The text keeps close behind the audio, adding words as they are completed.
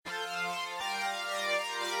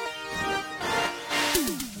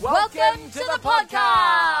Welcome to the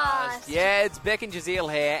podcast! Yeah, it's Beck and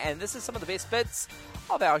Jazeel here, and this is some of the best bits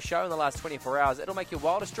of our show in the last 24 hours. It'll make your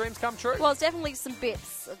wildest dreams come true. Well, it's definitely some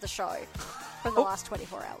bits of the show from the last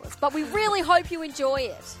 24 hours, but we really hope you enjoy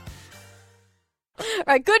it. All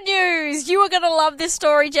right, good news. You are going to love this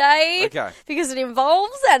story, Jay. Okay. Because it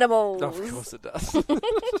involves animals. Of course it does.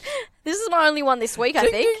 This is my only one this week, I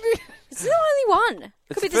think. This is the only one.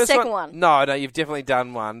 Could be the second one. No, you've definitely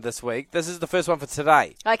done one this week. This is the first one for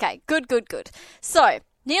today. Okay, good. So,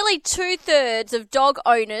 nearly 2/3 of dog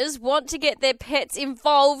owners want to get their pets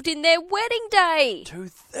involved in their wedding day.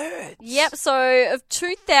 2/3? Yep, so of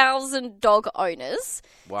 2,000 dog owners,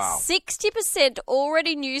 Wow. 60%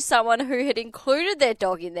 already knew someone who had included their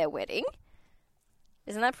dog in their wedding.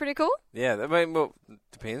 Isn't that pretty cool? Yeah, I mean, well,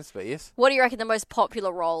 depends, but yes. What do you reckon the most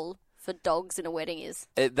popular role for dogs in a wedding is?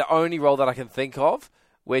 The only role that I can think of,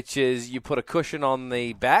 which is you put a cushion on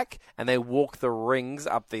the back and they walk the rings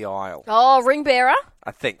up the aisle. Oh, ring bearer?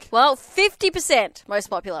 I think. Well, 50% most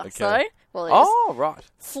popular. Okay. So, well, it is. Oh, right.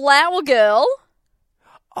 Flower girl.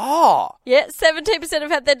 Oh. Yeah, 17% have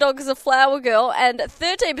had their dog as a flower girl and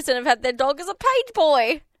 13% have had their dog as a page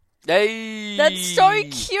boy. Hey. That's so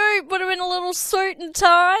cute. Put them in a little suit and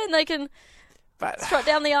tie and they can strut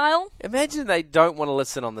down the aisle. Imagine they don't want to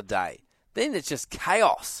listen on the day. Then it's just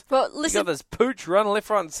chaos. Well, You listen, got this pooch running left,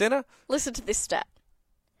 right and centre. listen to this stat.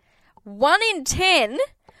 1 in 10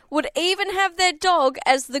 would even have their dog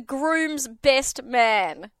as the groom's best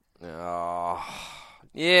man. Oh.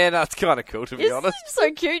 Yeah, that's kind of cool, to be honest.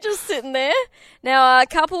 So cute, just sitting there. Now,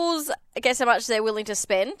 couples, guess how much they're willing to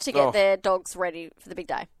spend to get their dogs ready for the big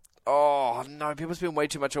day? Oh, no, people spend way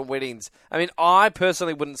too much on weddings. I mean, I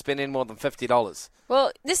personally wouldn't spend any more than $50.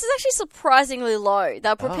 Well, this is actually surprisingly low.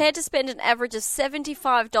 They're prepared to spend an average of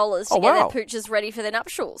 $75 to get their pooches ready for their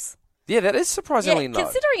nuptials. Yeah, that is surprisingly low.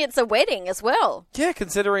 Considering it's a wedding as well. Yeah,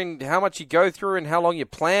 considering how much you go through and how long you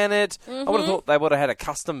plan it. I would have thought they would have had a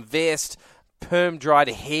custom vest, perm-dried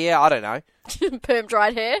hair, I don't know.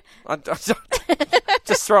 Perm-dried hair.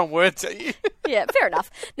 Just throwing words at you. Yeah, fair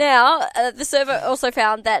enough. Now, the survey also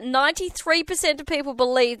found that 93% of people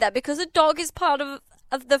believe that because a dog is part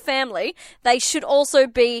of the family, they should also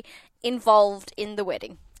be involved in the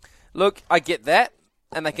wedding. Look, I get that,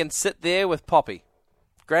 and they can sit there with Poppy.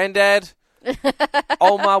 Granddad,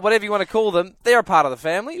 Oma, whatever you want to call them, they're a part of the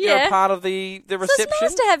family. Yeah. They're a part of the reception. So it's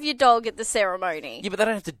nice to have your dog at the ceremony. Yeah, but they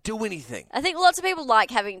don't have to do anything. I think lots of people like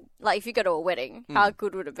having, like, if you go to a wedding, how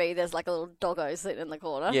good would it be? There's like a little doggo sitting in the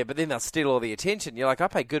corner. Yeah, but then they'll steal all the attention. You're like, I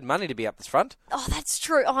pay good money to be up this front. Oh, that's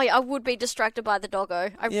true. Oh, I would be distracted by the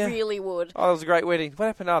doggo. I really would. Oh, it was a great wedding. What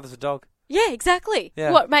happened? Oh, there's a dog. Yeah, exactly.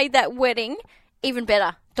 Yeah. What made that wedding even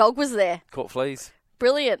better? Dog was there. Caught fleas.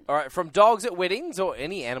 Brilliant. All right, from dogs at weddings, or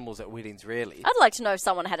any animals at weddings, really. I'd like to know if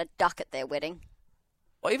someone had a duck at their wedding.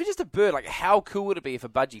 Or even just a bird. Like, how cool would it be if a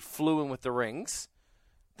budgie flew in with the rings?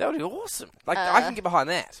 That would be awesome. Like, I can get behind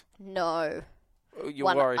that. No.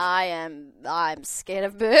 You're worried. I'm scared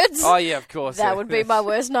of birds. Oh, yeah, of course. That would be my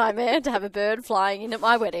worst nightmare, to have a bird flying in at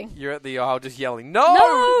my wedding. You're at the aisle just yelling, no!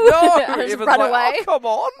 I just Everyone's run like, away. Oh, come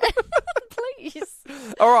on.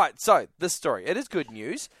 Please. All right, so this story, it is good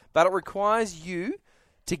news, but it requires you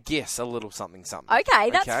to guess a little something.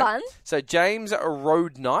 Okay, that's fun. So James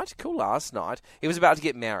Road Night, cool last night, he was about to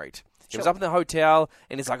get married. He was up in the hotel,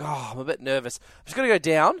 and he's like, oh, I'm a bit nervous. I'm just going to go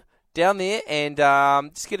down there and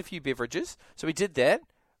just get a few beverages. So he did that.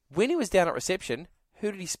 When he was down at reception,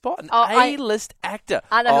 who did he spot? An A-list actor.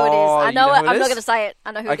 I know who it is. I know it. I'm not going to say it.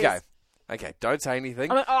 I know who it is. Okay, don't say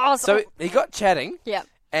anything. So he got chatting. Yeah.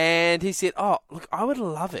 And he said, oh, look, I would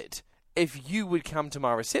love it if you would come to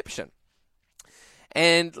my reception.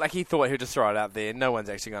 And, like, he thought he would just throw it out there. No one's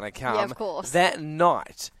actually going to come. Yeah, of course. That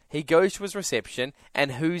night, he goes to his reception,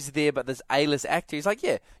 and who's there but this A-list actor? He's like,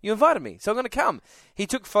 yeah, you invited me, so I'm going to come. He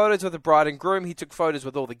took photos with the bride and groom. He took photos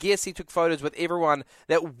with all the guests. He took photos with everyone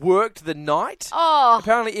that worked the night. Oh.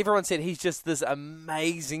 Apparently, everyone said he's just this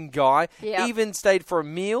amazing guy. Yep. Even stayed for a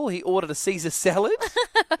meal. He ordered a Caesar salad.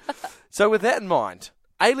 So with that in mind,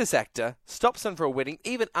 A-list actor stops in for a wedding.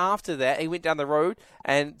 Even after that, he went down the road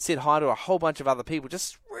and said hi to a whole bunch of other people.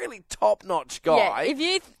 Just really top-notch guy.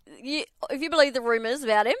 Yeah, if you believe the rumours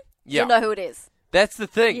about him, you'll know who it is. That's the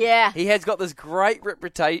thing. Yeah. He has got this great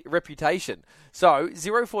reputation. So,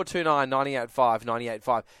 0429 985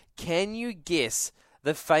 985. Can you guess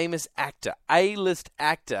the famous actor, A-list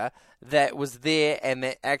actor, that was there and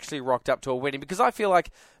that actually rocked up to a wedding? Because I feel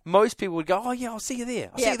like most people would go, oh, yeah, I'll see you there.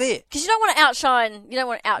 I'll see you there. Because you don't want to outshine.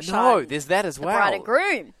 No, there's that as the well. bride and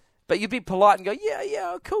groom. But you'd be polite and go,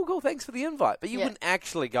 yeah, cool, thanks for the invite. But you wouldn't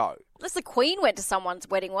actually go. Unless the Queen went to someone's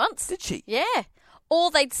wedding once. Did she? Yeah. Or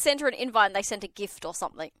they'd sent her an invite and they sent a gift or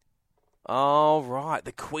something. Oh, right.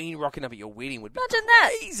 The Queen rocking up at your wedding would be Imagine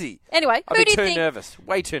that. crazy. Anyway, I'd who be do you too think... nervous.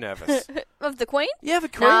 Way too nervous. Of the Queen? Yeah, the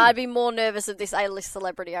Queen. Nah, I'd be more nervous of this A-list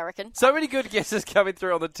celebrity, I reckon. So many good guesses coming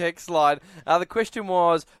through on the text line. The question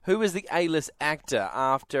was, who is the A-list actor?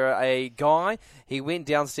 After a guy, he went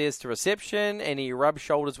downstairs to reception and he rubbed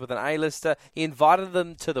shoulders with an A-lister. He invited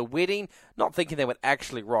them to the wedding, not thinking they would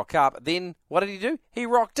actually rock up. Then, what did he do? He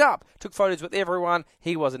rocked up, took photos with everyone.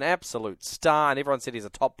 He was an absolute star, and everyone said he's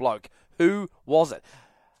a top bloke. Who was it?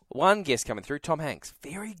 One guess coming through, Tom Hanks.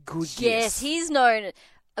 Very good guess. Yes, he's known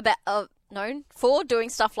for doing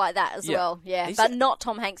stuff like that as well. Yeah, but not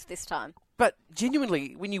Tom Hanks this time. But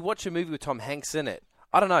genuinely, when you watch a movie with Tom Hanks in it,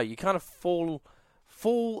 I don't know, you kind of fall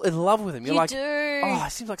in love with him. You're like, do. oh, he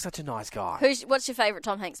seems like such a nice guy. What's your favourite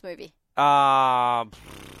Tom Hanks movie?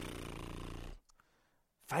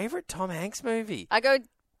 Favorite Tom Hanks movie? I go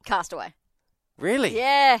Castaway. Really?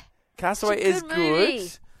 Yeah. Castaway is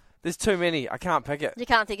good. There's too many. I can't pick it. You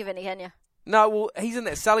can't think of any, can you? No, well, he's in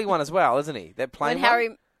that Sally one as well, isn't he? That plane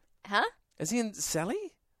one? Huh? Is he in Sally?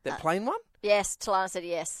 That plane one? Yes, Talana said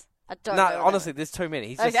yes. I don't know. No, honestly, there's too many.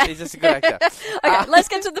 He's just a good actor. Okay, let's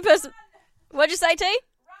get to the person. What'd you say, T?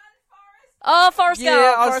 Oh, Forrest Gump.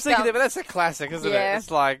 Yeah, I was thinking that, but that's a classic, isn't it?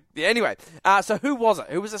 It's like, anyway. So who was it?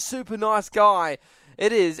 Who was a super nice guy?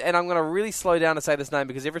 It is, and I'm going to really slow down to say this name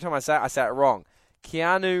because every time I say it wrong.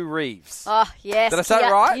 Keanu Reeves. Oh, yes. Did I say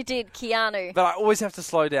it right? You did, Keanu. But I always have to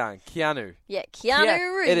slow down. Keanu. Yeah,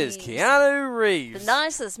 Keanu Reeves. It is Keanu Reeves. The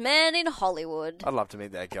nicest man in Hollywood. I'd love to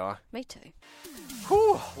meet that guy. Me too.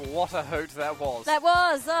 Whew, what a hoot that was. That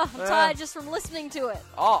was. Oh, I'm tired just from listening to it.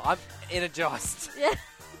 Oh, I'm energized. Yeah.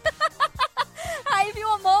 Hey, if you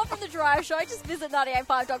want more from The Drive Show, just visit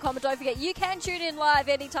 985.com and don't forget you can tune in live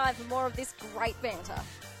anytime for more of this great banter.